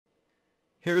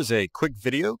Here's a quick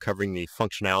video covering the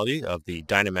functionality of the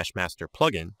DynaMesh Master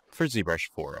plugin for ZBrush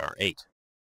 4R8.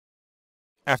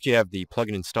 After you have the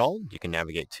plugin installed, you can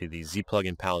navigate to the Z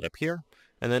plugin palette up here,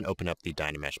 and then open up the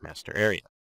DynaMesh Master area.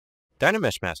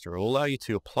 DynaMesh Master will allow you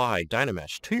to apply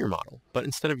DynaMesh to your model, but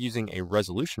instead of using a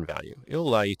resolution value, it will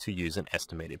allow you to use an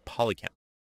estimated polycount.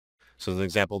 So as an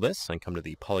example of this, I can come to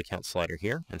the polycount slider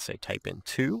here and say type in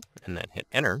 2, and then hit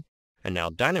enter, and now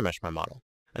DynaMesh my model.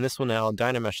 And this will now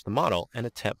DynaMesh the model and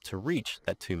attempt to reach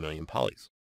that 2 million polys.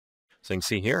 So you can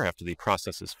see here, after the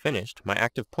process is finished, my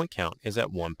active point count is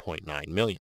at 1.9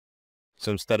 million.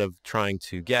 So instead of trying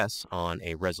to guess on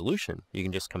a resolution, you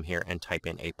can just come here and type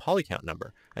in a polycount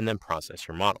number and then process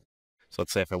your model. So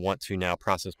let's say if I want to now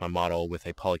process my model with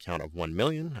a polycount of 1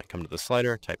 million, I come to the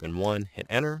slider, type in 1, hit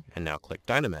enter, and now click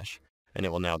DynaMesh, and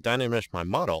it will now DynaMesh my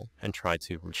model and try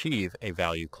to achieve a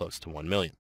value close to 1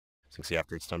 million. So you can see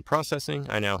after it's done processing,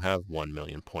 I now have 1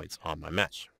 million points on my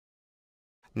mesh.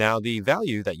 Now the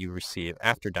value that you receive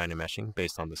after DynaMeshing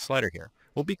based on the slider here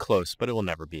will be close, but it will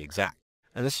never be exact.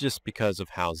 And this is just because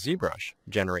of how ZBrush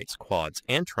generates quads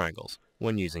and triangles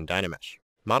when using DynaMesh.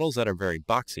 Models that are very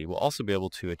boxy will also be able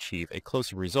to achieve a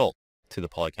closer result to the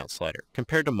polycount slider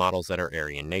compared to models that are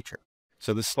airy in nature.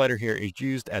 So this slider here is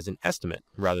used as an estimate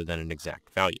rather than an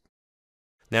exact value.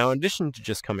 Now, in addition to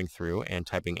just coming through and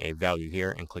typing a value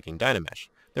here and clicking DynaMesh,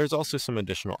 there's also some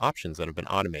additional options that have been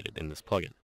automated in this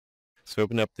plugin. So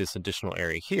open up this additional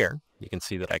area here, you can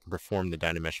see that I can perform the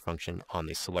DynaMesh function on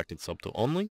the selected subtool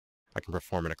only. I can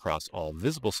perform it across all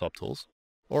visible subtools,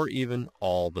 or even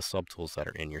all the subtools that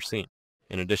are in your scene.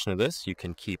 In addition to this, you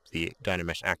can keep the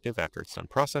DynaMesh active after it's done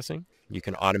processing. You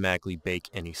can automatically bake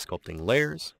any sculpting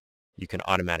layers. You can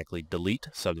automatically delete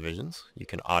subdivisions, you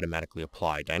can automatically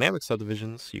apply dynamic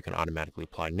subdivisions, you can automatically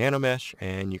apply nanomesh,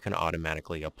 and you can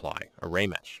automatically apply array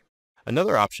mesh.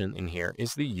 Another option in here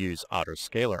is the use auto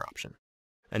scaler option.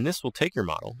 And this will take your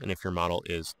model, and if your model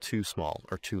is too small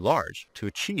or too large to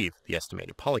achieve the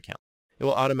estimated polycount, it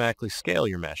will automatically scale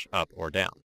your mesh up or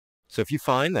down. So if you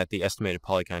find that the estimated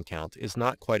polygon count is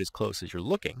not quite as close as you're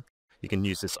looking, you can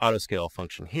use this auto scale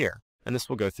function here, and this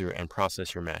will go through and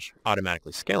process your mesh,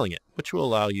 automatically scaling it, which will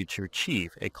allow you to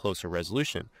achieve a closer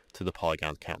resolution to the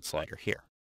polygon count slider here.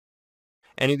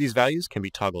 Any of these values can be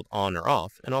toggled on or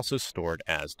off and also stored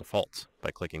as defaults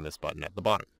by clicking this button at the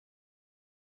bottom.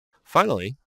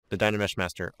 Finally, the DynaMesh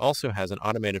Master also has an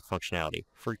automated functionality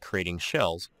for creating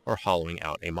shells or hollowing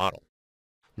out a model.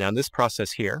 Now this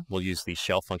process here will use the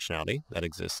shell functionality that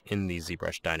exists in the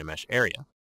ZBrush DynaMesh area,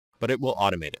 but it will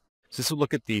automate it. So this will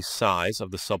look at the size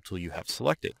of the subtool you have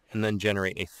selected and then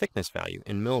generate a thickness value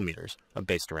in millimeters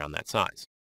based around that size.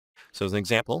 So as an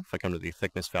example, if I come to the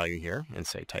thickness value here and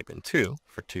say type in 2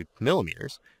 for 2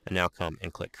 millimeters and now come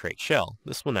and click create shell,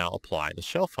 this will now apply the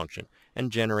shell function and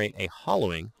generate a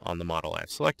hollowing on the model I've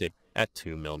selected at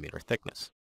 2 millimeter thickness.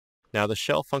 Now the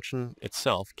shell function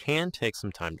itself can take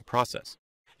some time to process,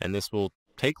 and this will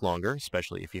take longer,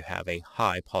 especially if you have a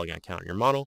high polygon count in your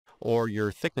model or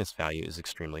your thickness value is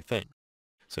extremely thin.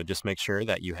 So just make sure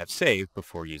that you have saved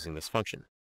before using this function.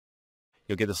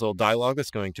 You'll get this little dialog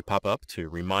that's going to pop up to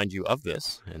remind you of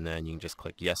this, and then you can just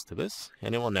click yes to this,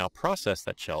 and it will now process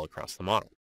that shell across the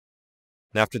model.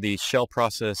 Now after the shell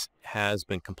process has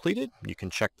been completed, you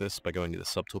can check this by going to the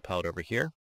subtool palette over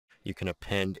here. You can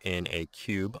append in a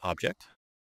cube object.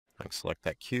 I can select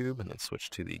that cube and then switch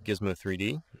to the Gizmo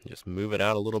 3D, and just move it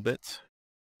out a little bit,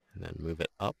 and then move it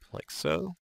up like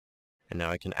so. And now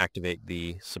I can activate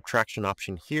the subtraction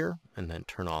option here and then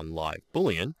turn on live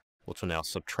boolean, which will now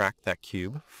subtract that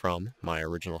cube from my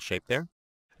original shape there.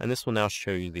 And this will now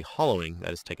show you the hollowing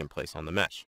that has taken place on the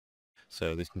mesh.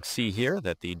 So you can see here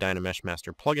that the DynaMesh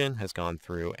Master plugin has gone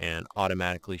through and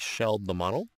automatically shelled the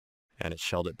model, and it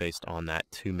shelled it based on that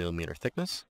 2 millimeter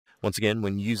thickness. Once again,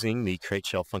 when using the create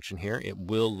shell function here, it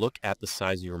will look at the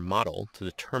size of your model to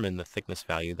determine the thickness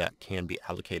value that can be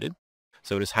allocated.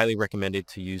 So it is highly recommended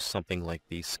to use something like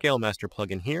the Scale Master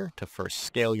plugin here to first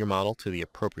scale your model to the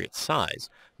appropriate size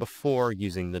before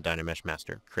using the DynaMesh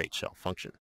Master create shell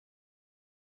function.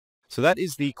 So that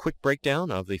is the quick breakdown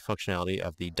of the functionality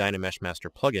of the DynaMesh Master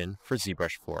plugin for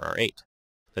ZBrush 4R8.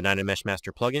 The DynaMesh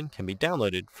Master plugin can be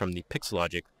downloaded from the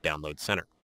Pixologic Download Center.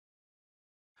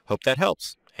 Hope that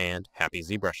helps, and happy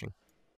ZBrushing.